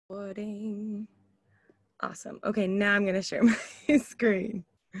Recording. Awesome. Okay, now I'm gonna share my screen.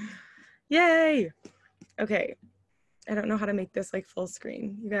 Yay! Okay, I don't know how to make this like full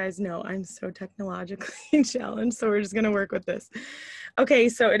screen. You guys know I'm so technologically challenged, so we're just gonna work with this. Okay,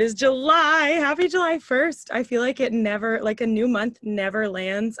 so it is July. Happy July 1st. I feel like it never, like a new month never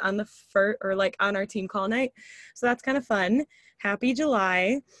lands on the first or like on our team call night. So that's kind of fun. Happy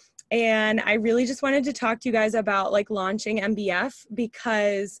July. And I really just wanted to talk to you guys about like launching MBF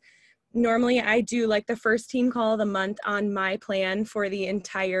because normally I do like the first team call of the month on my plan for the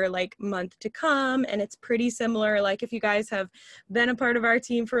entire like month to come. And it's pretty similar. Like if you guys have been a part of our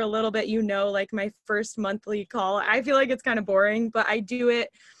team for a little bit, you know, like my first monthly call, I feel like it's kind of boring, but I do it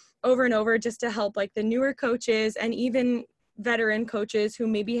over and over just to help like the newer coaches and even veteran coaches who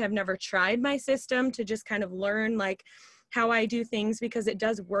maybe have never tried my system to just kind of learn like how I do things because it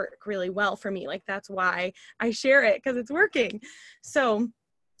does work really well for me. Like that's why I share it because it's working. So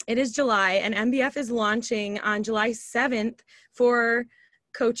it is July and MBF is launching on July 7th for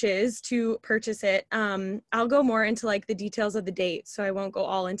coaches to purchase it. I'll go more into like the details of the date, so I won't go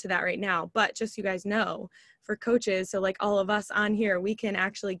all into that right now, but just so you guys know, for coaches, so like all of us on here, we can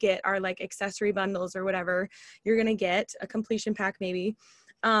actually get our like accessory bundles or whatever you're gonna get, a completion pack maybe,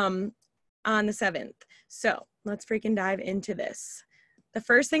 on the 7th. So let's freaking dive into this. The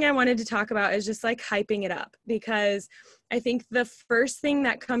first thing I wanted to talk about is just like hyping it up, because I think the first thing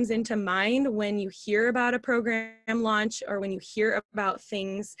that comes into mind when you hear about a program launch or when you hear about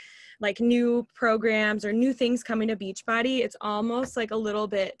things like new programs or new things coming to Beachbody, it's almost like a little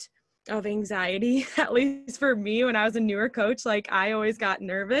bit of anxiety, at least for me when I was a newer coach. Like I always got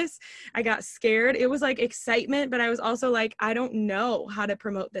nervous. I got scared. It was like excitement, but I was also like, I don't know how to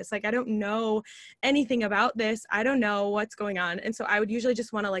promote this. Like, I don't know anything about this. I don't know what's going on. And so I would usually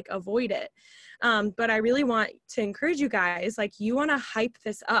just want to like avoid it. But I really want to encourage you guys, like you want to hype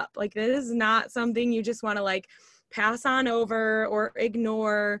this up. Like this is not something you just want to like pass on over or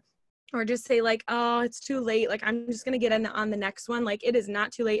ignore, or just say like, oh, it's too late. Like, I'm just going to get in on the next one. Like, it is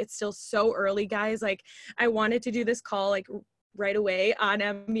not too late. It's still so early, guys. Like, I wanted to do this call like right away on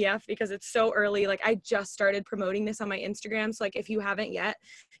MBF because it's so early. Like, I just started promoting this on my Instagram. So like, if you haven't yet,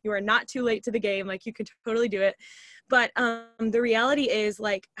 you are not too late to the game. Like, you can totally do it. But the reality is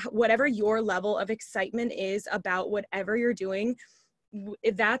like, whatever your level of excitement is about whatever you're doing,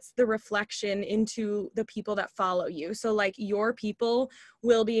 that's the reflection into the people that follow you. So like your people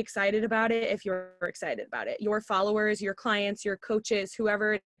will be excited about it if you're excited about it. Your followers, your clients, your coaches,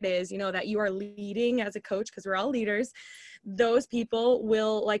 whoever it is, you know, that you are leading as a coach, because we're all leaders, those people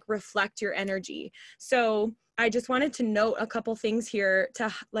will like reflect your energy. So I just wanted to note a couple things here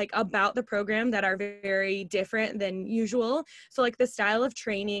to like about the program that are very different than usual. So like the style of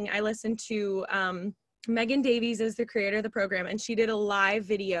training, I listened to Megan Davies is the creator of the program, and she did a live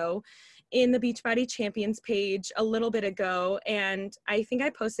video in the Beachbody Champions page a little bit ago, and I think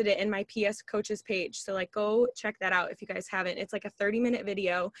I posted it in my PS Coaches page, so like go check that out if you guys haven't. It's like a 30-minute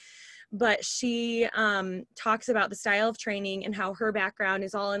video, but she talks about the style of training and how her background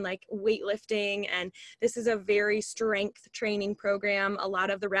is all in like weightlifting, and this is a very strength training program. A lot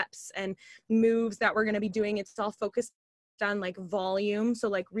of the reps and moves that we're going to be doing, it's all focused on like volume, so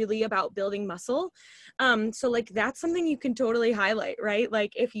like really about building muscle. So like that's something you can totally highlight, right?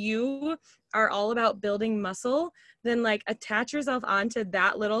 Like if you are all about building muscle, then like attach yourself onto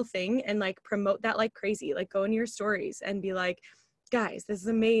that little thing and like promote that like crazy. Like go into your stories and be like, guys, this is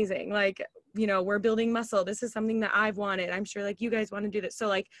amazing. Like, you know, we're building muscle. This is something that I've wanted. I'm sure like you guys want to do this. So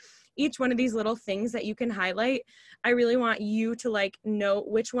like each one of these little things that you can highlight, I really want you to like know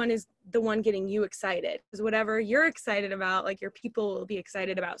which one is the one getting you excited, because whatever you're excited about, like your people will be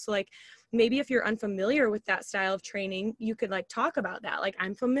excited about. So like maybe if you're unfamiliar with that style of training, you could like talk about that. Like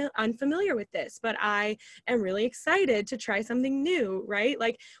I'm unfamiliar with this, but I am really excited to try something new, right?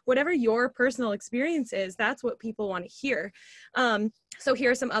 Like whatever your personal experience is, that's what people want to hear. So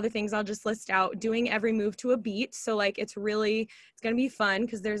here are some other things I'll just list out. Doing every move to a beat. So like it's going to be fun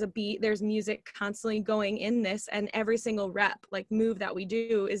because there's a beat, there's music constantly going in this, and every single rep, like move that we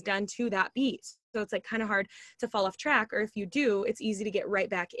do is done to that beat. So it's like kind of hard to fall off track, or if you do, it's easy to get right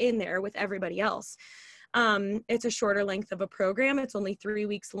back in there with everybody else. It's a shorter length of a program. It's only 3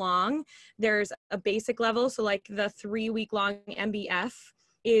 weeks long. There's a basic level. So like the 3-week long MBF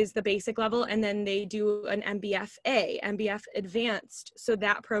is the basic level, and then they do an MBF-A, MBF Advanced. So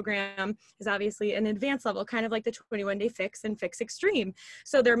that program is obviously an advanced level, kind of like the 21-day fix and fix extreme.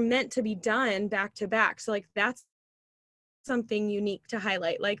 So they're meant to be done back to back. So like that's something unique to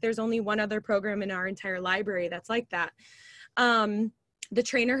highlight. Like there's only one other program in our entire library that's like that. The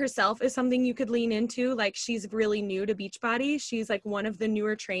trainer herself is something you could lean into. Like, she's really new to Beachbody. She's like one of the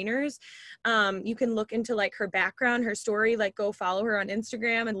newer trainers. You can look into like her background, her story, like go follow her on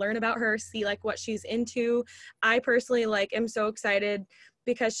Instagram and learn about her, see like what she's into. I personally like am so excited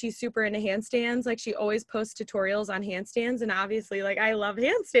because she's super into handstands. Like, she always posts tutorials on handstands, and obviously like I love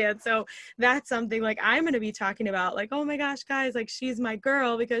handstands. So that's something like I'm going to be talking about, like, oh my gosh, guys, like she's my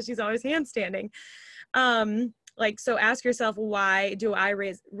girl because she's always handstanding. Like, so ask yourself, why do I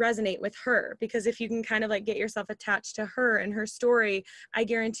resonate with her? Because if you can kind of like get yourself attached to her and her story, I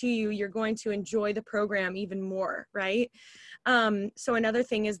guarantee you, you're going to enjoy the program even more, right? So another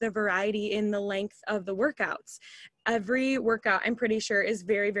thing is the variety in the length of the workouts. Every workout, I'm pretty sure, is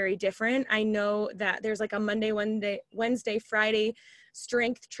very, very different. I know that there's like a Monday, Wednesday, Friday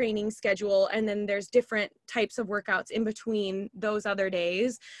strength training schedule, and then there's different types of workouts in between those other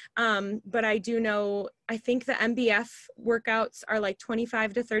days. But I do know, I think the MBF workouts are like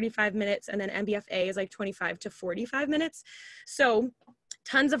 25 to 35 minutes, and then MBFA is like 25 to 45 minutes. So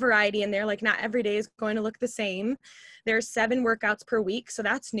tons of variety in there. Like, not every day is going to look the same. There's 7 workouts per week. So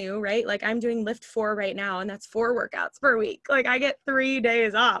that's new, right? Like, I'm doing lift 4 right now, and that's 4 workouts per week. Like, I get 3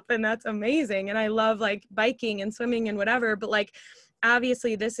 days off, and that's amazing. And I love like biking and swimming and whatever, but like,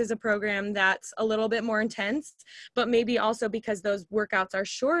 obviously this is a program that's a little bit more intense, but maybe also because those workouts are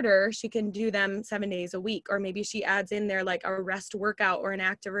shorter, she can do them 7 days a week, or maybe she adds in there like a rest workout or an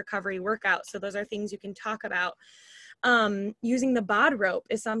active recovery workout. So those are things you can talk about. Using the bod rope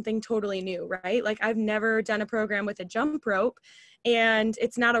is something totally new, right? Like, I've never done a program with a jump rope, and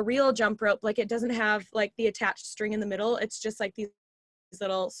it's not a real jump rope. Like, it doesn't have like the attached string in the middle. It's just like these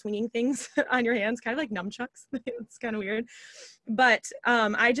little swinging things on your hands, kind of like nunchucks. It's kind of weird, but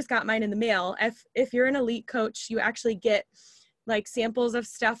I just got mine in the mail. If you're an elite coach, you actually get like samples of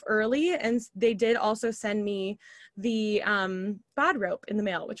stuff early, and they did also send me the bod rope in the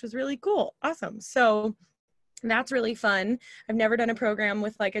mail, which was really cool. Awesome. So that's really fun. I've never done a program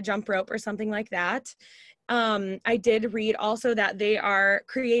with like a jump rope or something like that. I did read also that they are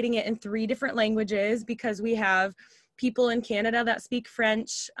creating it in 3 different languages, because we have people in Canada that speak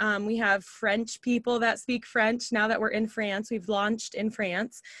French. We have French people that speak French. Now that we're in France, we've launched in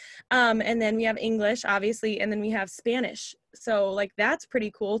France. And then we have English, obviously, and then we have Spanish. So like, that's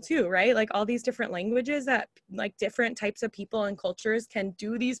pretty cool too, right? Like, all these different languages that like different types of people and cultures can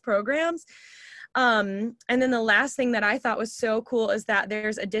do these programs. And then the last thing that I thought was so cool is that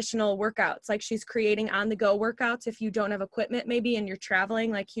there's additional workouts. Like, she's creating on-the-go workouts. If you don't have equipment maybe and you're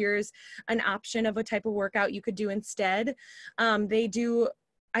traveling, like, here's an option of a type of workout you could do instead.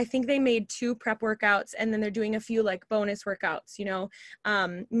 I think they made 2 prep workouts, and then they're doing a few like bonus workouts. You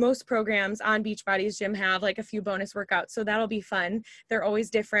know, most programs on Beachbody's gym have like a few bonus workouts, so that'll be fun. They're always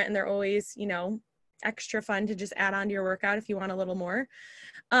different, and they're always, you know, extra fun to just add on to your workout if you want a little more.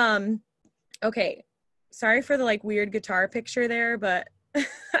 Okay, sorry for the like weird guitar picture there, but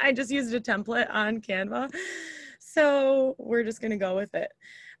I just used a template on Canva, so we're just gonna go with it.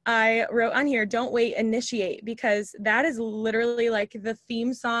 I wrote on here, don't wait, initiate, because that is literally like the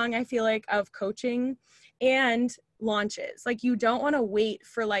theme song, I feel like, of coaching and launches. Like, you don't want to wait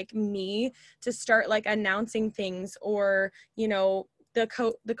for like me to start like announcing things, or, you know, the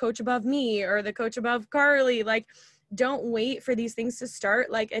coach above me or the coach above Carly. Like, don't wait for these things to start.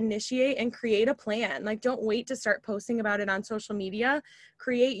 Like, initiate and create a plan. Like, don't wait to start posting about it on social media.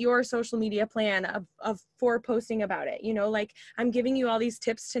 Create your social media plan for posting about it. You know, like, I'm giving you all these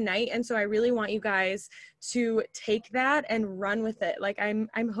tips tonight, and so I really want you guys to take that and run with it. Like, I'm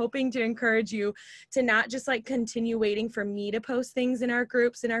hoping to encourage you to not just like continue waiting for me to post things in our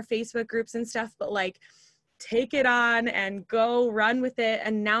groups, in our Facebook groups and stuff, but like, take it on and go run with it.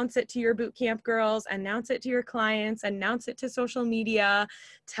 Announce it to your boot camp girls, announce it to your clients, announce it to social media,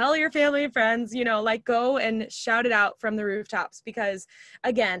 tell your family and friends, you know, like, go and shout it out from the rooftops. Because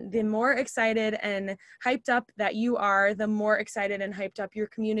again, the more excited and hyped up that you are, the more excited and hyped up your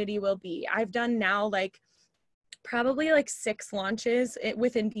community will be. I've done now like probably like 6 launches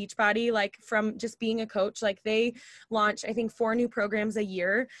within Beachbody, like from just being a coach. Like, they launch, I think, 4 new programs a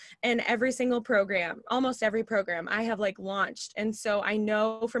year, and every single program, almost every program, I have like launched. And so I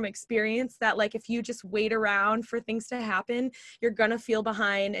know from experience that like, if you just wait around for things to happen, you're gonna feel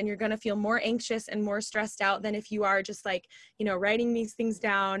behind, and you're gonna feel more anxious and more stressed out than if you are just like, you know, writing these things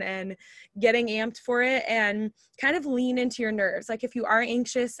down and getting amped for it, and kind of lean into your nerves. Like, if you are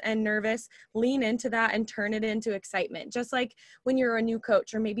anxious and nervous, lean into that and turn it into into excitement. Just like when you're a new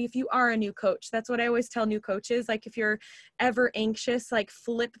coach, or maybe if you are a new coach, that's what I always tell new coaches. Like if you're ever anxious, like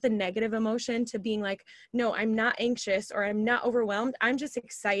flip the negative emotion to being like, no, I'm not anxious, or I'm not overwhelmed. I'm just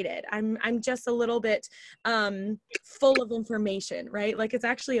excited. I'm just a little bit full of information, right? Like it's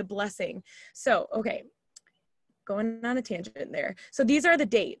actually a blessing. So, okay, going on a tangent there. So these are the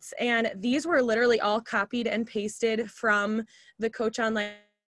dates, and these were literally all copied and pasted from the Coach Online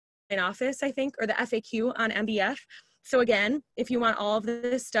Office, I think, or the FAQ on MBF. So again, if you want all of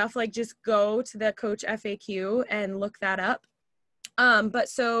this stuff, like just go to the Coach FAQ and look that up. But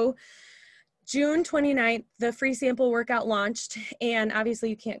so June 29th, the free sample workout launched, and obviously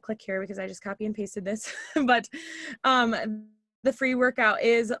you can't click here because I just copy and pasted this, but the free workout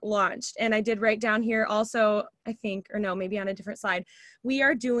is launched. And I did write down here also, I think, or no, maybe on a different slide, we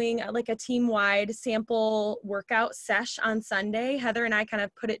are doing like a team-wide sample workout sesh on Sunday. Heather and I kind of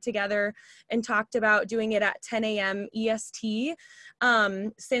put it together and talked about doing it at 10 a.m. EST.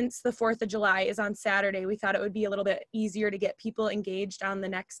 Since the 4th of July is on Saturday, we thought it would be a little bit easier to get people engaged on the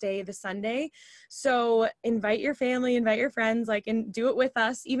next day, the Sunday. So invite your family, invite your friends, like, and do it with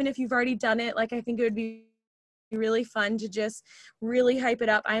us. Even if you've already done it, like, I think it would be really fun to just really hype it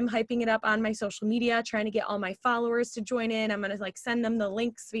up. I'm hyping it up on my social media, trying to get all my followers to join in. I'm going to like send them the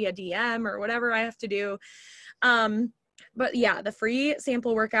links via DM or whatever I have to do. But yeah, the free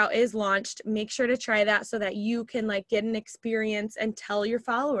sample workout is launched. Make sure to try that so that you can like get an experience and tell your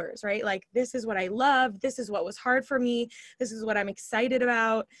followers, right? Like, this is what I love. This is what was hard for me. This is what I'm excited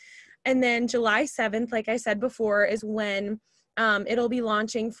about. And then July 7th, like I said before, is when it'll be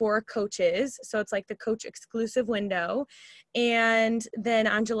launching for coaches. So it's like the coach exclusive window. And then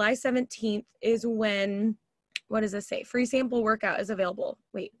on July 17th is when, what does this say? Free sample workout is available.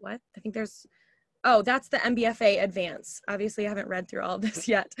 Wait, what? I think there's, oh, that's the MBFA advance. Obviously I haven't read through all of this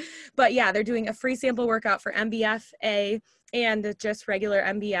yet, but yeah, they're doing a free sample workout for MBFA and just regular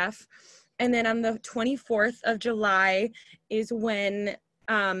MBF. And then on the 24th of July is when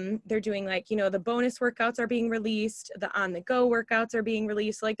they're doing like, you know, the bonus workouts are being released, the on the go workouts are being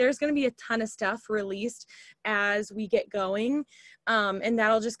released. Like there's going to be a ton of stuff released as we get going. And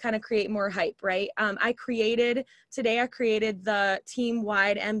that'll just kind of create more hype, right? I created the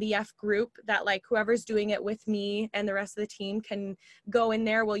team-wide MBF group that like whoever's doing it with me and the rest of the team can go in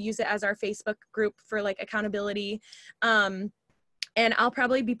there. We'll use it as our Facebook group for like accountability. And I'll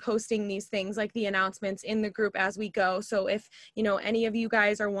probably be posting these things like the announcements in the group as we go. So if, you know, any of you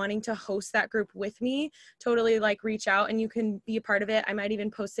guys are wanting to host that group with me, totally like reach out and you can be a part of it. I might even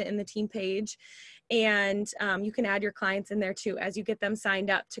post it in the team page. And you can add your clients in there too as you get them signed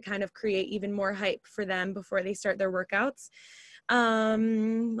up to kind of create even more hype for them before they start their workouts.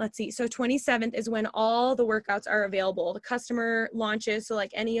 Let's see. So 27th is when all the workouts are available. The customer launches. So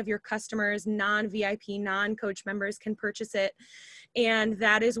like any of your customers, non-VIP, non-coach members can purchase it. And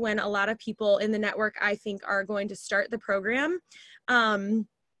that is when a lot of people in the network, I think, are going to start the program. And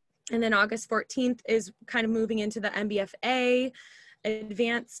then August 14th is kind of moving into the MBFA.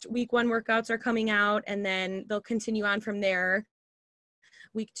 Advanced week 1 workouts are coming out, and then they'll continue on from there.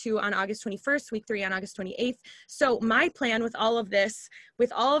 Week 2 on August 21st, week 3 on August 28th. So my plan with all of this,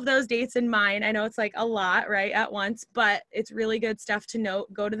 with all of those dates in mind, I know it's like a lot, right, at once, but it's really good stuff to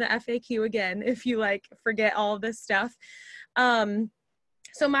note. Go to the FAQ again if you like forget all of this stuff.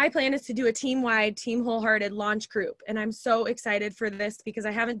 So my plan is to do a team-wide, Team Wholehearted launch group. And I'm so excited for this because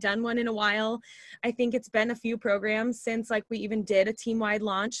I haven't done one in a while. I think it's been a few programs since like we even did a team-wide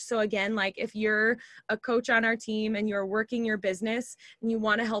launch. So again, like if you're a coach on our team and you're working your business and you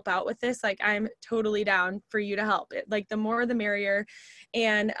want to help out with this, like I'm totally down for you to help. It like the more the merrier.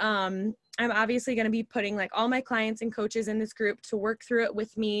 And I'm obviously going to be putting like all my clients and coaches in this group to work through it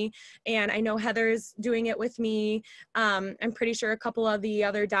with me. And I know Heather's doing it with me. I'm pretty sure a couple of the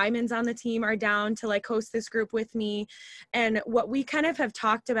other diamonds on the team are down to like host this group with me. And what we kind of have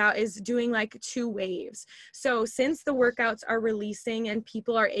talked about is doing like 2 waves. So since the workouts are releasing and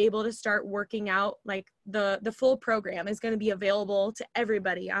people are able to start working out, like the full program is going to be available to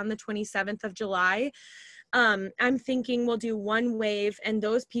everybody on the 27th of July. I'm thinking we'll do 1 wave and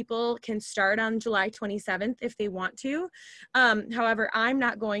those people can start on July 27th if they want to. However, I'm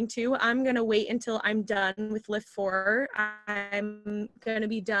not going to. I'm going to wait until I'm done with Lift 4. I'm going to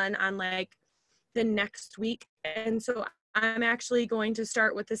be done on like the next week. And so I'm actually going to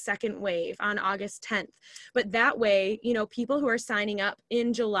start with the 2nd wave on August 10th. But that way, you know, people who are signing up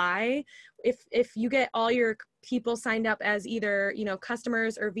in July, if you get all your people signed up as either, you know,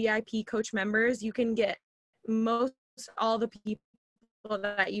 customers or VIP coach members, you can get most all the people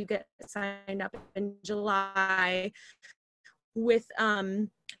that you get signed up in July with the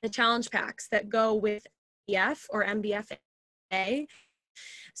challenge packs that go with MBF or MBFA.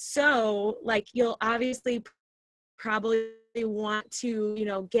 So like you'll obviously probably want to, you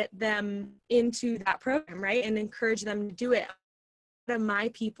know, get them into that program, right? And encourage them to do it. Of my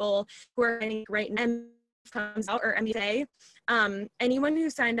people who are getting right now comes out or MBA, anyone who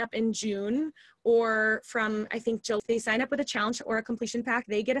signed up in June or from I think July, they sign up with a challenge or a completion pack,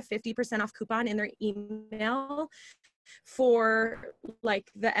 they get a 50% off coupon in their email for like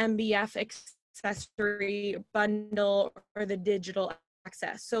the MBF accessory bundle or the digital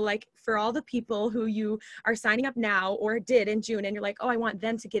access. So like for all the people who you are signing up now or did in June and you're like, oh, I want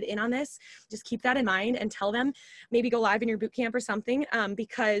them to get in on this, just keep that in mind and tell them, maybe go live in your boot camp or something,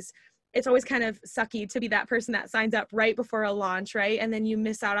 because it's always kind of sucky to be that person that signs up right before a launch, right? And then you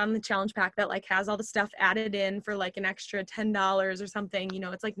miss out on the challenge pack that like has all the stuff added in for like an extra $10 or something, you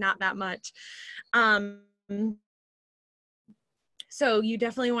know, it's like not that much. So you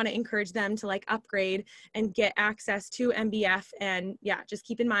definitely want to encourage them to like upgrade and get access to MBF. And yeah, just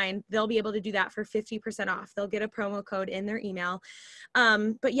keep in mind, they'll be able to do that for 50% off. They'll get a promo code in their email.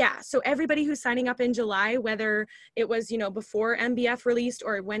 But yeah, so everybody who's signing up in July, whether it was, you know, before MBF released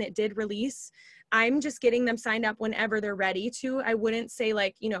or when it did release, I'm just getting them signed up whenever they're ready to. I wouldn't say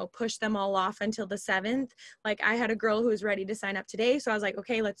like, you know, push them all off until the 7th. Like I had a girl who was ready to sign up today. So I was like,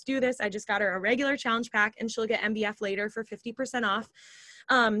 okay, let's do this. I just got her a regular challenge pack and she'll get MBF later for 50% off.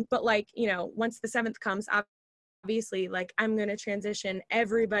 But like, you know, once the 7th comes, obviously, like I'm going to transition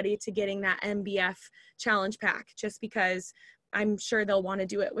everybody to getting that MBF challenge pack just because I'm sure they'll want to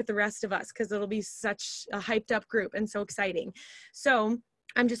do it with the rest of us because it'll be such a hyped up group and so exciting. So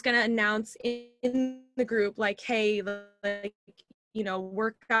I'm just going to announce in the group, like, hey, like, you know,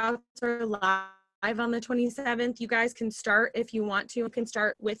 workouts are live on the 27th. You guys can start if you want to. You can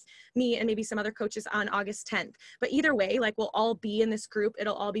start with me and maybe some other coaches on August 10th. But either way, like we'll all be in this group.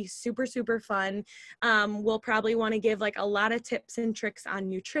 It'll all be super, super fun. We'll probably want to give like a lot of tips and tricks on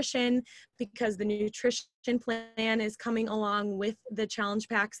nutrition because the nutrition plan is coming along with the challenge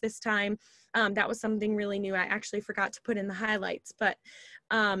packs this time. That was something really new. I actually forgot to put in the highlights, but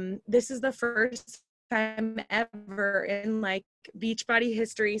this is the first time ever in like Beachbody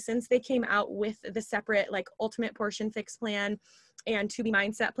history since they came out with the separate like ultimate portion fix plan and 2B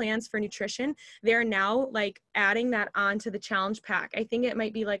mindset plans for nutrition. They're now like adding that onto the challenge pack. I think it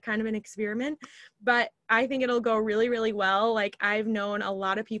might be like kind of an experiment, but I think it'll go really, really well. Like I've known a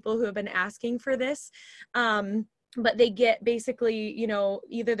lot of people who have been asking for this. But they get basically, you know,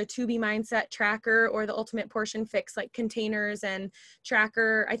 either the 2B mindset tracker or the ultimate portion fix, like containers and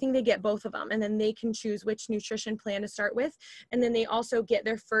tracker. I think they get both of them and then they can choose which nutrition plan to start with. And then they also get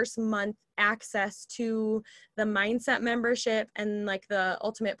their first month access to the mindset membership and like the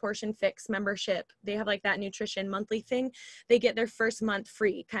ultimate portion fix membership. They have like that nutrition monthly thing. They get their first month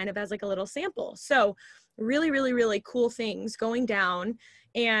free kind of as like a little sample. So really, really, really cool things going down.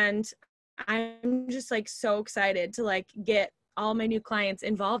 And I'm just like so excited to like get all my new clients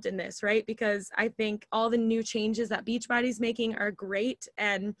involved in this, right? Because I think all the new changes that Beachbody's making are great,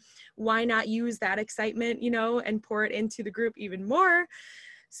 and why not use that excitement, you know, and pour it into the group even more.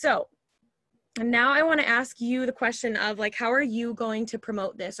 So now I want to ask you the question of like, how are you going to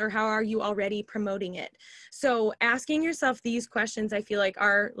promote this, or how are you already promoting it? So asking yourself these questions, I feel like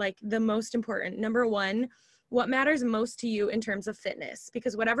are like the most important. Number one, what matters most to you in terms of fitness?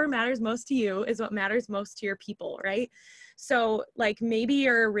 Because whatever matters most to you is what matters most to your people, right? So like maybe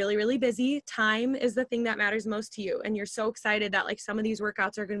you're really, really busy. Time is the thing that matters most to you. And you're so excited that like some of these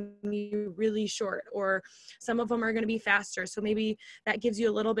workouts are going to be really short or some of them are going to be faster. So maybe that gives you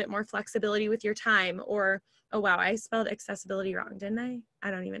a little bit more flexibility with your time. Or, oh wow, I spelled accessibility wrong, didn't I?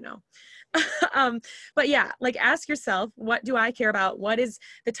 I don't even know. But yeah, like ask yourself, what do I care about? What is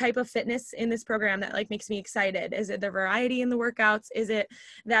the type of fitness in this program that like makes me excited? Is it the variety in the workouts? Is it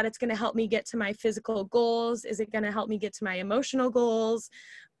that it's going to help me get to my physical goals? Is it going to help me get to my emotional goals?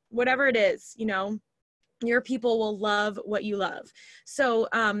 Whatever it is, you know, your people will love what you love. So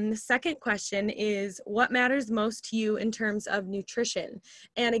the second question is, what matters most to you in terms of nutrition?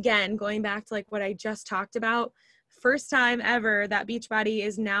 And again, going back to like what I just talked about, first time ever that Beachbody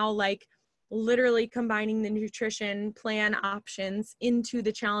is now like literally combining the nutrition plan options into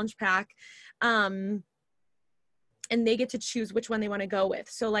the challenge pack. And they get to choose which one they want to go with.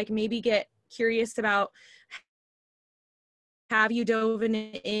 So like maybe get curious about, have you dove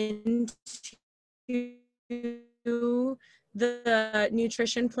into the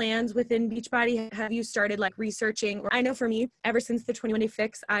nutrition plans within Beachbody? Have you started like researching? I know for me, ever since the 21 Day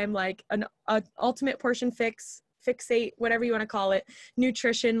Fix, I'm like an ultimate portion fix, fixate, whatever you want to call it,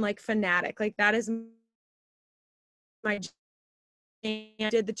 nutrition like fanatic. Like that is my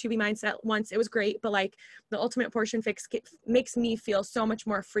and did the 2B mindset once. It was great, but like the ultimate portion fix makes me feel so much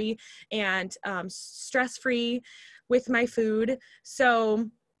more free and stress-free with my food. So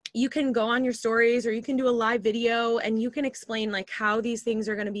you can go on your stories or you can do a live video and you can explain like how these things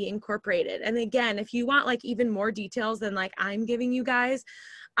are going to be incorporated. And again, if you want like even more details than like I'm giving you guys,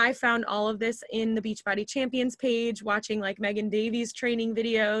 I found all of this in the Beachbody Champions page, watching like Megan Davies training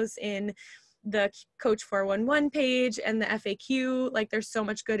videos in the Coach 411 page and the FAQ. Like there's so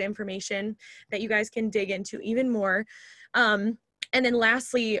much good information that you guys can dig into even more. And then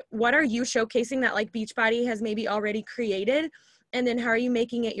lastly, what are you showcasing that like Beachbody has maybe already created? And then how are you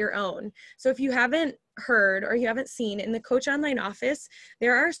making it your own? So if you haven't heard or you haven't seen, in the Coach Online office,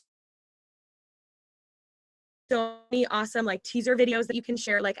 there are so many awesome like teaser videos that you can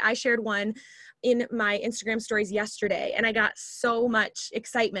share. Like I shared one in my Instagram stories yesterday and I got so much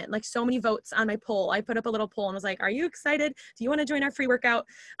excitement, like so many votes on my poll. I put up a little poll and was like, are you excited? Do you want to join our free workout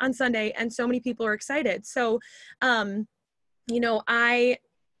on Sunday? And so many people are excited. So, you know, I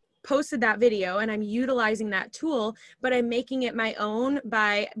posted that video and I'm utilizing that tool, but I'm making it my own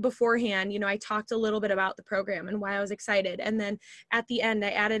by beforehand. You know, I talked a little bit about the program and why I was excited. And then at the end,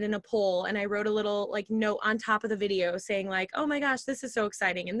 I added in a poll and I wrote a little like note on top of the video saying like, oh my gosh, this is so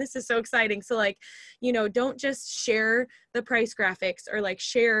exciting. And this is so exciting. So like, you know, don't just share the price graphics or like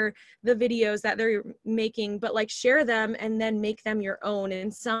share the videos that they're making, but like share them and then make them your own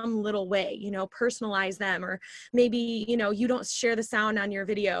in some little way, you know, personalize them. Or maybe, you know, you don't share the sound on your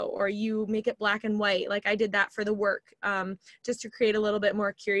video or you make it black and white. Like I did that for the work, just to create a little bit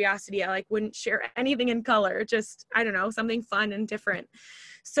more curiosity. I like wouldn't share anything in color, just, I don't know, something fun and different.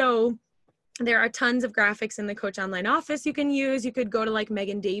 So there are tons of graphics in the Coach Online office you can use. You could go to like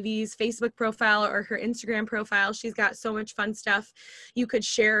Megan Davies' Facebook profile or her Instagram profile. She's got so much fun stuff. You could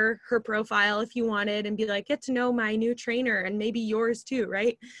share her profile if you wanted and be like, get to know my new trainer and maybe yours too,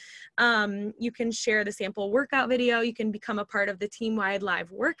 right? You can share the sample workout video. You can become a part of the team-wide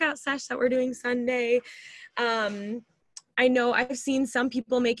live workout sesh that we're doing Sunday. I know I've seen some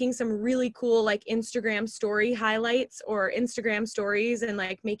people making some really cool like Instagram story highlights or Instagram stories and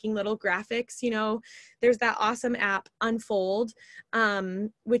like making little graphics. You know, there's that awesome app Unfold,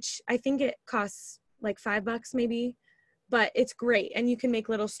 which I think it costs like $5 maybe, but it's great. And you can make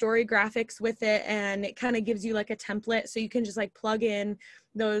little story graphics with it and it kind of gives you like a template. So you can just like plug in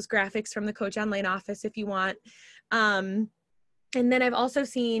those graphics from the Coach Online office if you want. And then I've also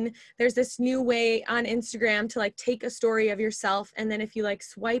seen there's this new way on Instagram to like take a story of yourself. And then if you like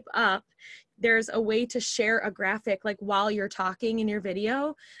swipe up, there's a way to share a graphic like while you're talking in your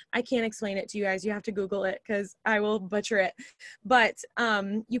video. I can't explain it to you guys. You have to Google it because I will butcher it. But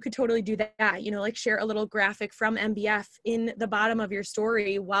you could totally do that, you know, like share a little graphic from MBF in the bottom of your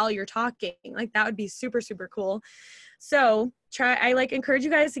story while you're talking. Like that would be super, super cool. So I like encourage you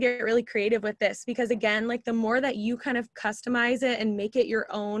guys to get really creative with this because again, like the more that you kind of customize it and make it your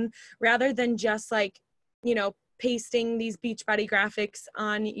own rather than just like, you know, pasting these Beachbody graphics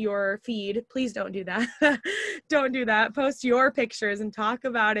on your feed. Please don't do that. Don't do that. Post your pictures and talk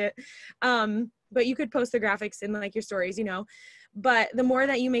about it. But you could post the graphics in like your stories, you know, but the more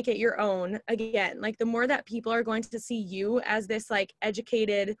that you make it your own, again, like the more that people are going to see you as this like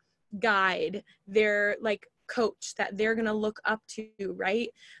educated guide, they're like coach that they're going to look up to, right?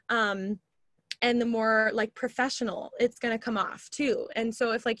 And the more like professional it's going to come off too. And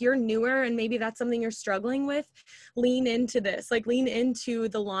so if like you're newer and maybe that's something you're struggling with, lean into this, like lean into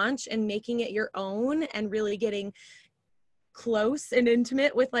the launch and making it your own and really getting close and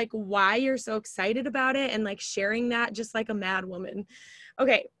intimate with like why you're so excited about it and like sharing that just like a mad woman.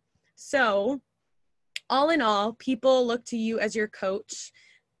 Okay. So all in all, people look to you as your coach,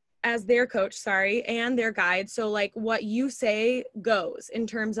 as their coach, and their guide. So like what you say goes in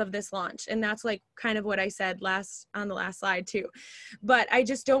terms of this launch. And that's like kind of what I said on the last slide too. But I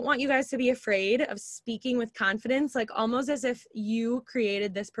just don't want you guys to be afraid of speaking with confidence, like almost as if you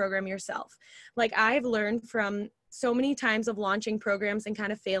created this program yourself. Like I've learned from so many times of launching programs and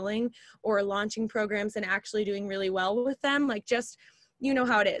kind of failing or launching programs and actually doing really well with them. Like just, you know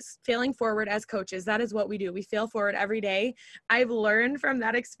how it is, failing forward as coaches. That is what we do. We fail forward every day. I've learned from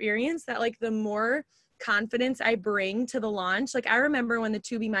that experience that like the more confidence I bring to the launch, like I remember when the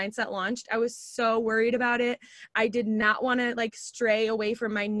 2B mindset launched, I was so worried about it. I did not want to like stray away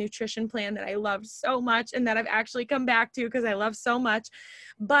from my nutrition plan that I loved so much and that I've actually come back to because I love so much.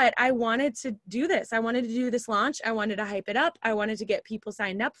 But I wanted to do this. I wanted to do this launch. I wanted to hype it up. I wanted to get people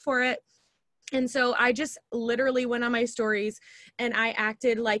signed up for it. And so I just literally went on my stories and I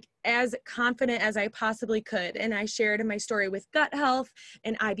acted like as confident as I possibly could. And I shared my story with gut health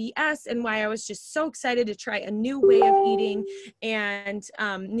and IBS and why I was just so excited to try a new way of eating and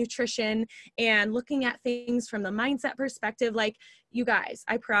nutrition and looking at things from the mindset perspective. Like, you guys,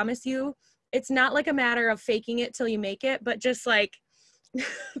 I promise you, it's not like a matter of faking it till you make it, but just like,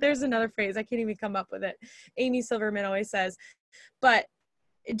 there's another phrase, I can't even come up with it. Amy Silverman always says, but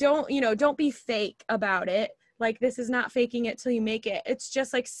don't be fake about it. Like, this is not faking it till you make it. It's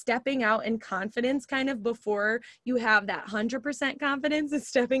just like stepping out in confidence kind of before you have that 100% confidence, is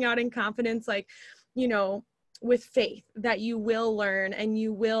stepping out in confidence, like, with faith that you will learn and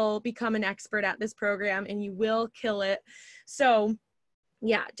you will become an expert at this program and you will kill it. So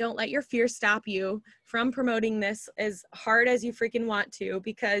yeah, don't let your fear stop you from promoting this as hard as you freaking want to,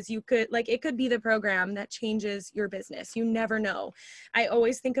 because you could, like, it could be the program that changes your business. You never know. I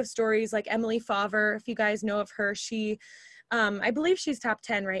always think of stories like Emily Favre. If you guys know of her, she, I believe she's top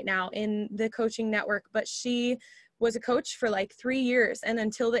 10 right now in the coaching network, but she was a coach for like 3 years. And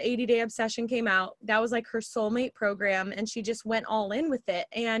until the 80-day obsession came out, that was like her soulmate program. And she just went all in with it.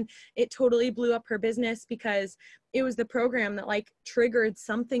 And it totally blew up her business because it was the program that like triggered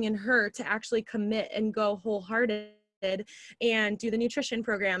something in her to actually commit and go wholehearted and do the nutrition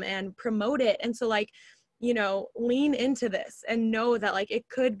program and promote it. And so like, lean into this and know that like it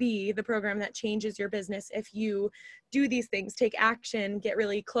could be the program that changes your business if you do these things, take action, get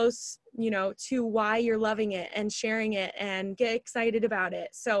really close, to why you're loving it and sharing it and get excited about it.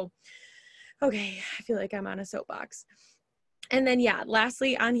 So, okay, I feel like I'm on a soapbox. And then, yeah,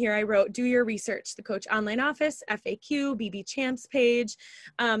 lastly on here, I wrote, do your research, the Coach Online Office, FAQ, BB Champs page,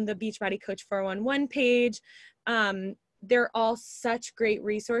 the Beachbody Coach 411 page. They're all such great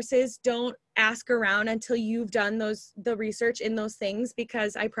resources. Don't ask around until you've done the research in those things,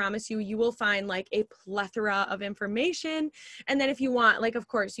 because I promise you, you will find like a plethora of information. And then if you want, like, of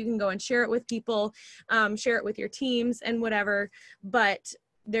course, you can go and share it with people, share it with your teams and whatever. But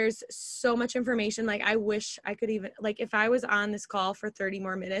there's so much information. Like, I wish I could even, like, if I was on this call for 30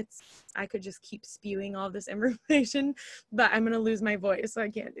 more minutes, I could just keep spewing all this information, but I'm going to lose my voice, so I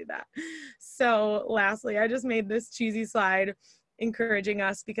can't do that. So lastly, I just made this cheesy slide encouraging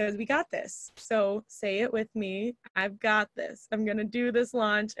us, because we got this. So say it with me. I've got this. I'm going to do this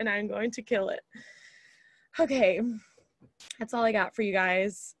launch and I'm going to kill it. Okay. That's all I got for you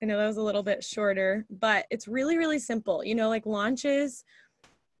guys. I know that was a little bit shorter, but it's really, really simple. Like launches,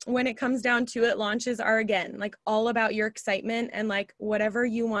 when it comes down to it, launches are, again, like all about your excitement and like whatever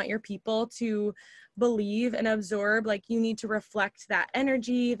you want your people to believe and absorb. Like, you need to reflect that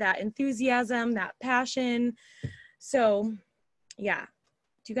energy, that enthusiasm, that passion. So yeah.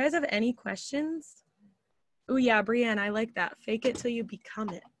 Do you guys have any questions? Oh yeah, Brienne, I like that. Fake it till you become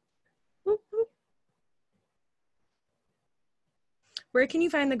it. Whoop, whoop. Where can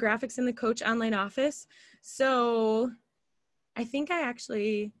you find the graphics in the Coach Online Office? So I think I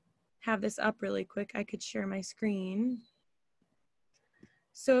actually have this up really quick. I could share my screen.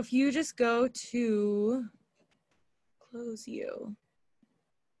 So if you just go to close you,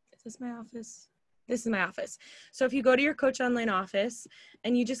 is this my office? This is my office. So if you go to your Coach Online Office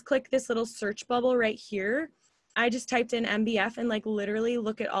and you just click this little search bubble right here, I just typed in MBF and like literally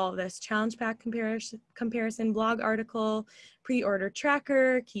look at all of this: challenge pack comparison, blog article, pre-order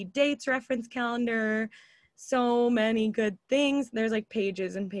tracker, key dates, reference calendar, so many good things. There's like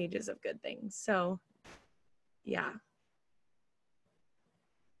pages and pages of good things. So yeah.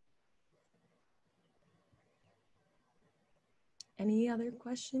 Any other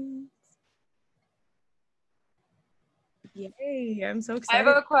questions? Yay, I'm so excited. I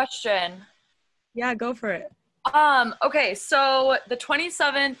have a question. Yeah, go for it. Okay, so the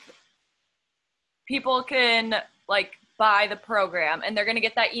 27th, people can like buy the program and they're gonna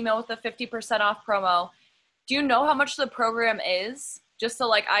get that email with the 50% off promo. Do you know how much the program is? Just so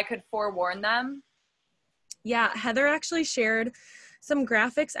like I could forewarn them. Yeah, Heather actually shared some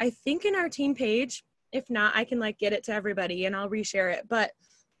graphics, I think, in our team page. If not, I can like get it to everybody and I'll reshare it. But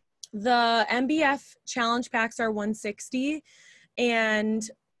the MBF challenge packs are $160, and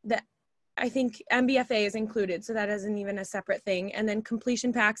I think MBFA is included, so that isn't even a separate thing. And then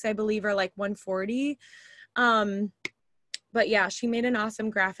completion packs, I believe, are like $140. But yeah, she made an awesome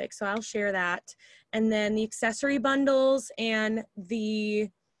graphic, so I'll share that. And then the accessory bundles and the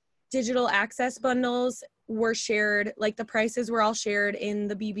digital access bundles were shared, like the prices were all shared in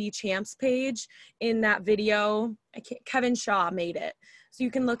the BB Champs page in that video. Kevin Shaw made it, so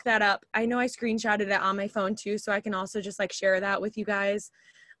you can look that up. I know I screenshotted it on my phone too, so I can also just like share that with you guys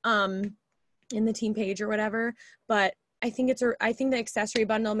in the team page or whatever. But I think the accessory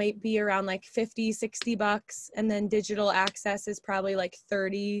bundle may be around like 50, 60 bucks. And then digital access is probably like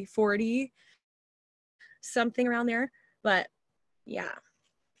 30, 40, something around there. But yeah,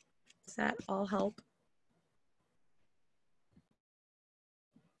 does that all help?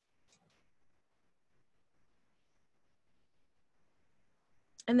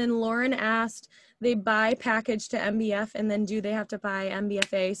 And then Lauren asked, they buy package to MBF and then do they have to buy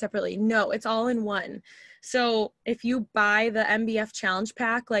MBFA separately? No, it's all in one. So if you buy the MBF challenge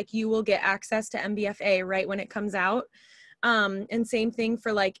pack, like you will get access to MBFA right when it comes out. And same thing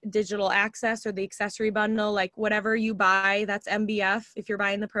for like digital access or the accessory bundle, like whatever you buy, that's MBF. If you're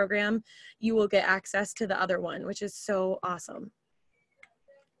buying the program, you will get access to the other one, which is so awesome.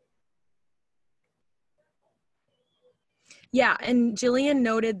 Yeah, and Jillian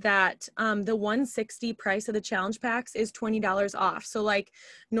noted that the 160 price of the challenge packs is $20 off. So like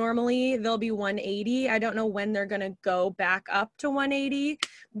normally they'll be 180. I don't know when they're gonna go back up to 180,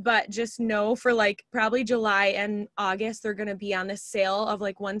 but just know for like probably July and August they're gonna be on this sale of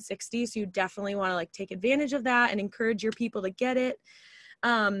like 160. So you definitely want to like take advantage of that and encourage your people to get it.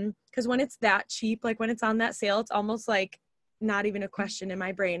 Because when it's that cheap, like when it's on that sale, it's almost like not even a question in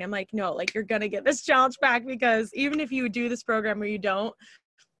my brain. I'm like, no, like you're gonna get this challenge pack, because even if you do this program or you don't,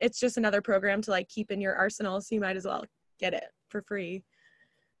 it's just another program to like keep in your arsenal, so you might as well get it for free.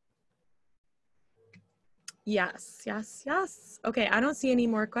 Yes, yes, yes. Okay, I don't see any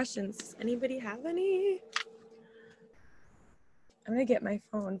more questions. Does anybody have any? I'm gonna get my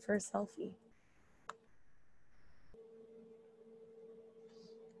phone for a selfie.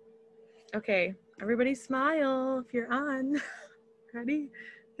 Okay, everybody smile if you're on. Ready?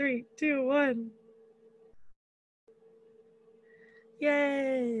 3, 2, 1.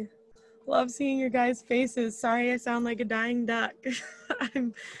 Yay! Love seeing your guys' faces. Sorry I sound like a dying duck.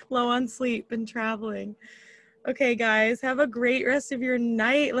 I'm low on sleep and traveling. Okay, guys, have a great rest of your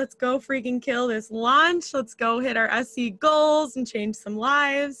night. Let's go freaking kill this launch. Let's go hit our SC goals and change some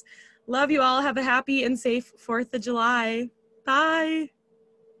lives. Love you all. Have a happy and safe 4th of July. Bye.